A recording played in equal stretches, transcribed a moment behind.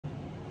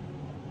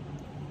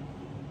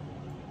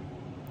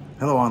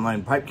Hello,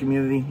 online pipe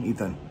community.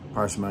 Ethan,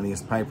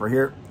 Parsimonious Piper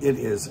here. It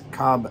is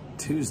Cobb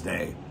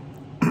Tuesday.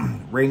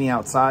 Rainy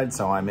outside,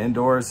 so I'm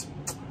indoors.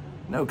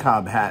 No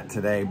Cobb hat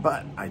today,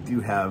 but I do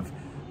have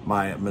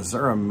my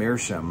Missouri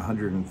Meerschaum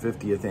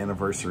 150th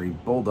anniversary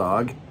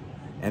Bulldog,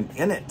 and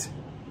in it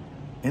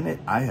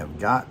I have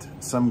got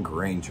some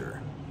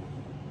Granger.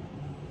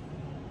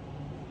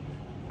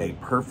 A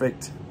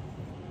perfect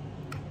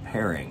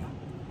pairing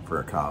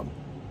for a Cobb.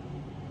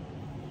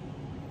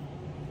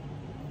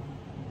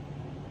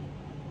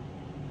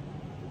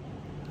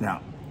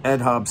 Now,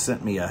 Ed Hobbs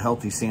sent me a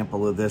healthy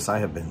sample of this. I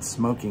have been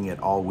smoking it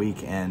all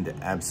week and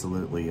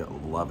absolutely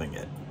loving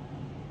it.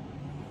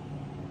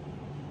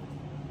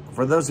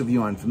 For those of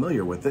you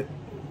unfamiliar with it,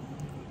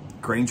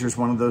 Granger's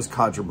one of those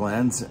codger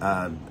blends.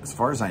 As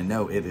far as I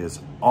know, it is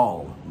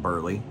all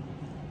burley.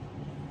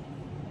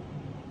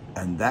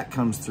 And that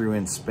comes through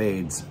in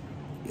spades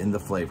in the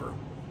flavor.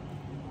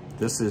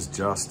 This is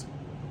just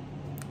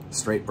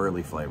straight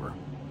burley flavor.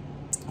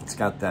 It's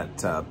got that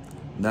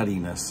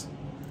nuttiness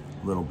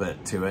a little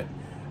bit to it.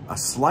 A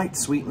slight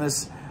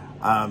sweetness.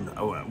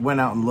 I went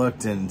out and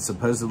looked, and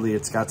supposedly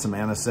it's got some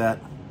anisette.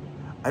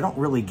 I don't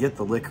really get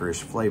the licorice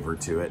flavor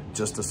to it,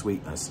 just a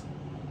sweetness.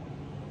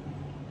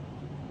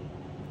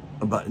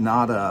 But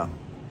not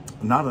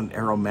an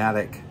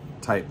aromatic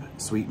type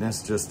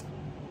sweetness, just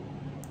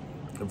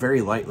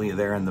very lightly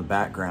there in the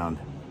background.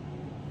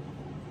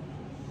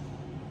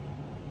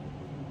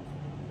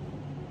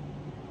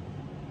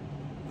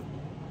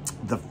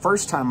 The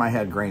first time I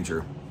had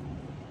Granger,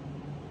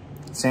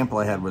 sample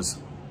I had was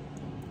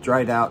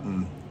dried out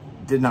and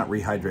did not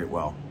rehydrate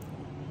well.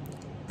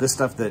 This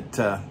stuff that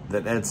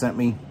Ed sent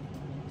me,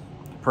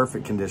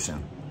 perfect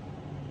condition.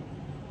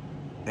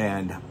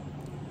 And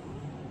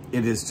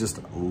it is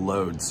just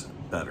loads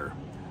better.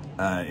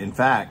 In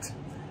fact,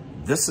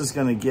 this is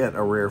gonna get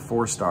a rare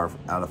 4-star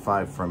out of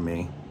 5 from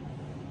me.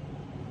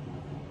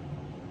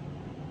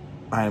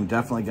 I am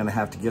definitely gonna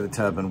have to get a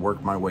tub and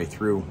work my way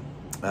through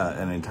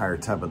an entire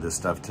tub of this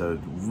stuff to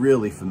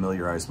really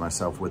familiarize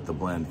myself with the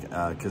blend,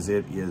 because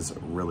it is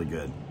really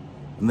good.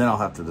 And then I'll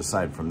have to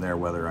decide from there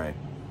whether I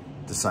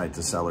decide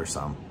to sell her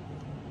some.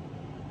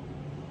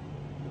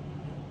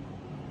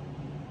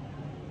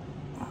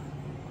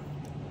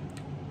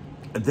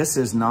 This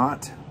is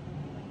not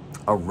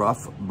a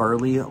rough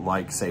burley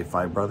like, say,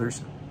 Five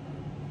Brothers.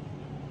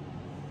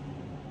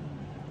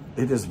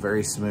 It is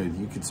very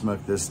smooth. You could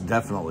smoke this,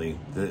 definitely.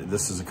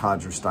 This is a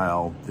codger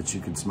style that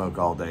you could smoke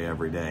all day,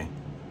 every day.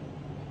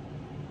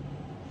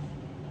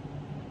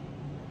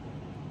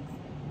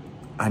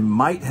 I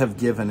might have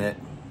given it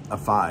a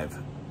 5,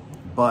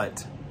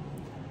 but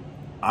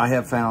I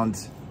have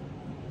found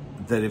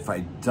that if I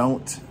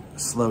don't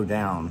slow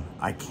down,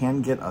 I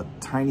can get a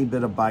tiny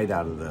bit of bite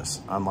out of this,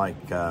 unlike,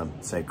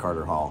 say,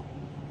 Carter Hall,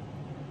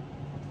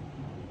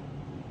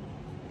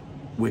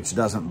 which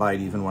doesn't bite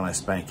even when I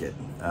spank it.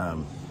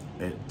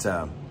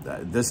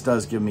 This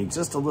does give me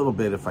just a little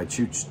bit if I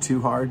chew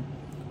too hard,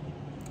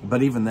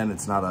 but even then,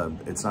 it's not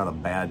a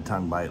bad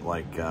tongue bite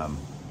like,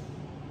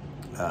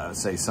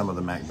 say, some of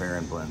the Mac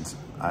Baren blends.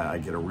 I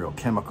get a real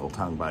chemical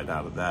tongue bite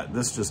out of that.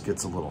 This just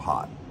gets a little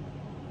hot.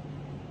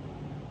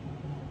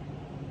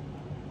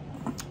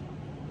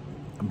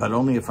 But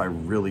only if I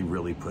really,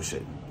 really push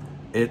it.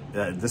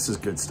 This is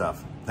good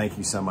stuff. Thank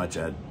you so much,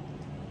 Ed.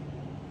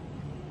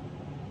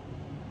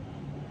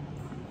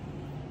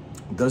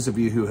 Those of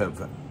you who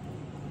have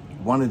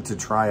wanted to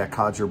try a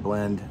codger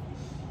blend,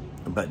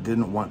 but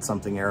didn't want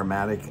something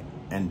aromatic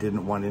and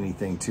didn't want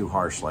anything too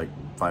harsh like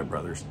Five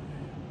Brothers,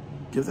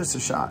 give this a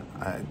shot.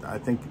 I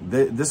think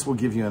this will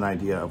give you an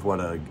idea of what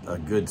a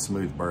good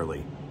smooth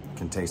burley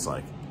can taste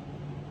like.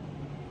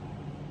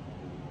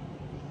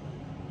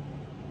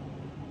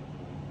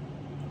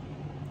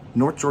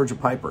 North Georgia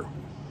Piper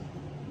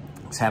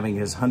is having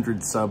his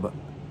 100 sub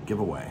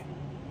giveaway.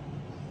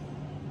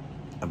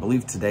 I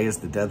believe today is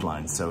the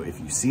deadline, so if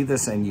you see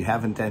this and you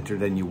haven't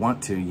entered and you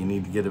want to, you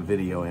need to get a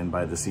video in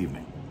by this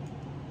evening.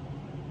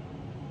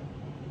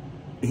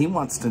 He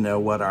wants to know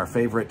what our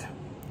favorite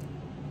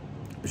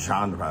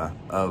genre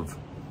of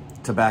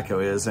tobacco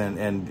is,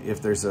 and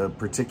if there's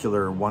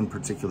one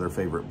particular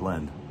favorite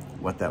blend,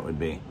 what that would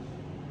be.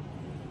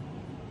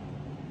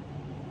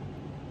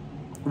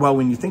 Well,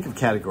 when you think of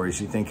categories,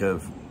 you think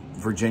of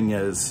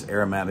Virginias,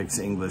 aromatics,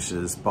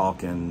 Englishes,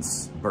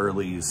 Balkans,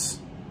 Burleys,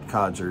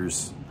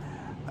 Codgers.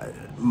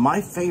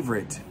 My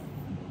favorite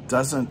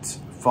doesn't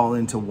fall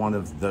into one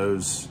of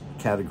those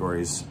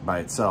categories by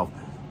itself.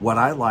 What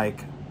I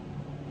like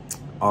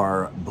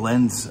are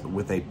blends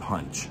with a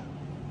punch.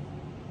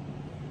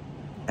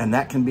 And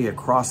that can be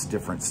across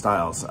different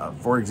styles.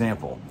 For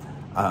example,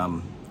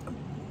 on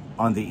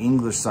the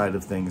English side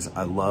of things,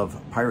 I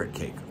love Pirate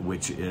Cake,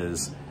 which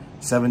is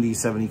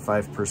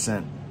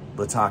 70–75%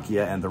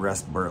 Latakia and the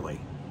rest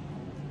burley.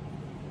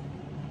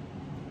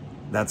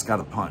 That's got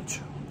a punch.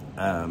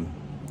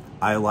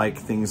 I like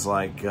things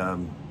like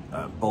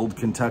Bold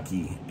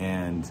Kentucky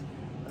and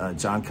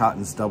John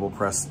Cotton's double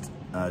pressed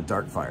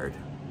dark fired.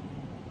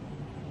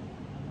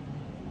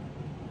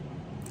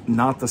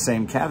 not the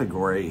same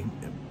category,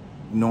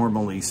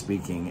 normally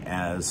speaking,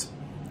 as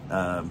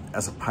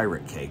a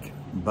pirate cake,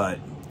 but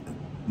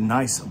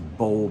nice,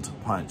 bold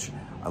punch.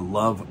 I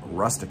love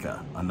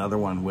Rustica, another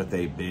one with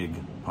a big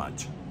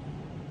punch.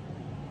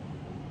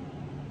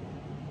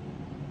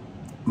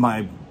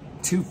 My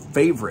two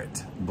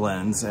favorite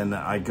blends, and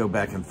I go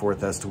back and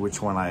forth as to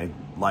which one I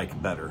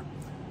like better,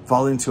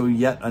 fall into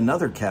yet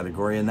another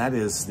category, and that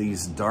is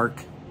these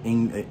dark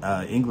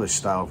English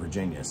style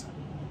Virginias.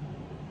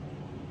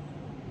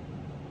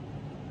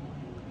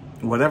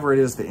 Whatever it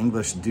is the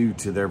English do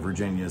to their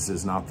Virginias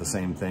is not the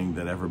same thing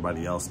that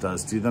everybody else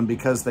does to them,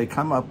 because they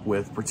come up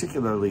with,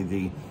 particularly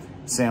the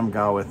Sam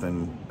Gawith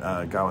and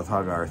Gawith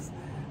Hogarth,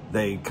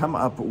 they come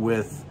up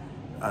with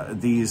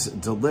these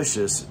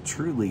delicious,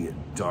 truly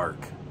dark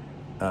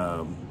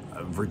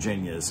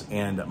Virginias.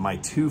 And my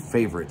two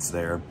favorites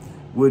there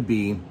would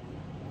be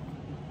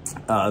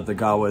the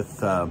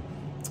Gawith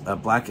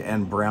Black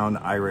and Brown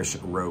Irish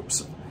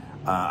Ropes.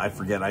 I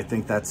forget, I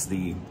think that's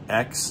the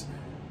X.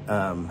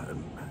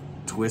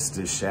 Twist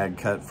is shag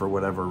cut for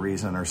whatever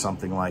reason or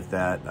something like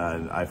that.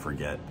 I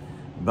forget.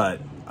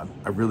 But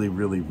I really,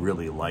 really,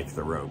 really like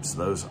the ropes.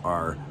 Those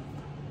are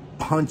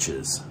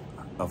punches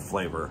of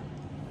flavor.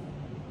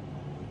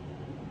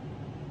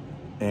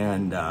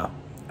 And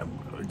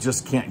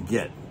just can't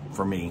get,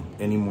 for me,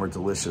 any more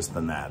delicious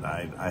than that.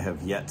 I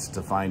have yet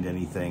to find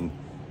anything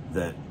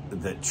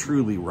that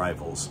truly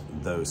rivals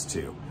those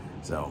two.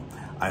 So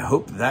I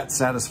hope that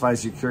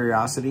satisfies your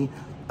curiosity.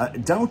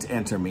 Don't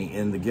enter me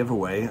in the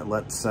giveaway.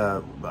 Let's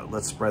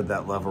spread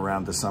that love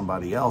around to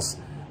somebody else.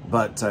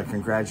 But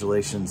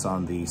congratulations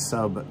on the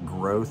sub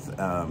growth.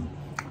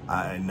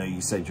 I know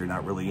you said you're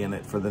not really in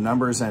it for the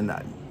numbers, and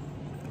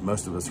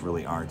most of us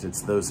really aren't.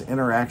 It's those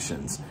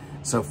interactions.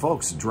 So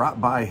folks,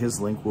 drop by.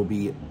 His link will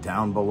be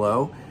down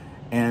below,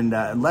 and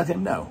let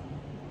him know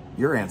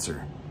your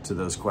answer to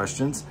those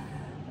questions.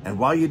 And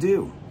while you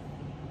do,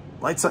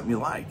 light something you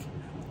like.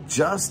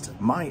 Just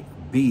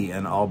might be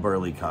an all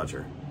burly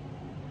codger.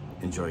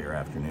 Enjoy your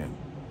afternoon.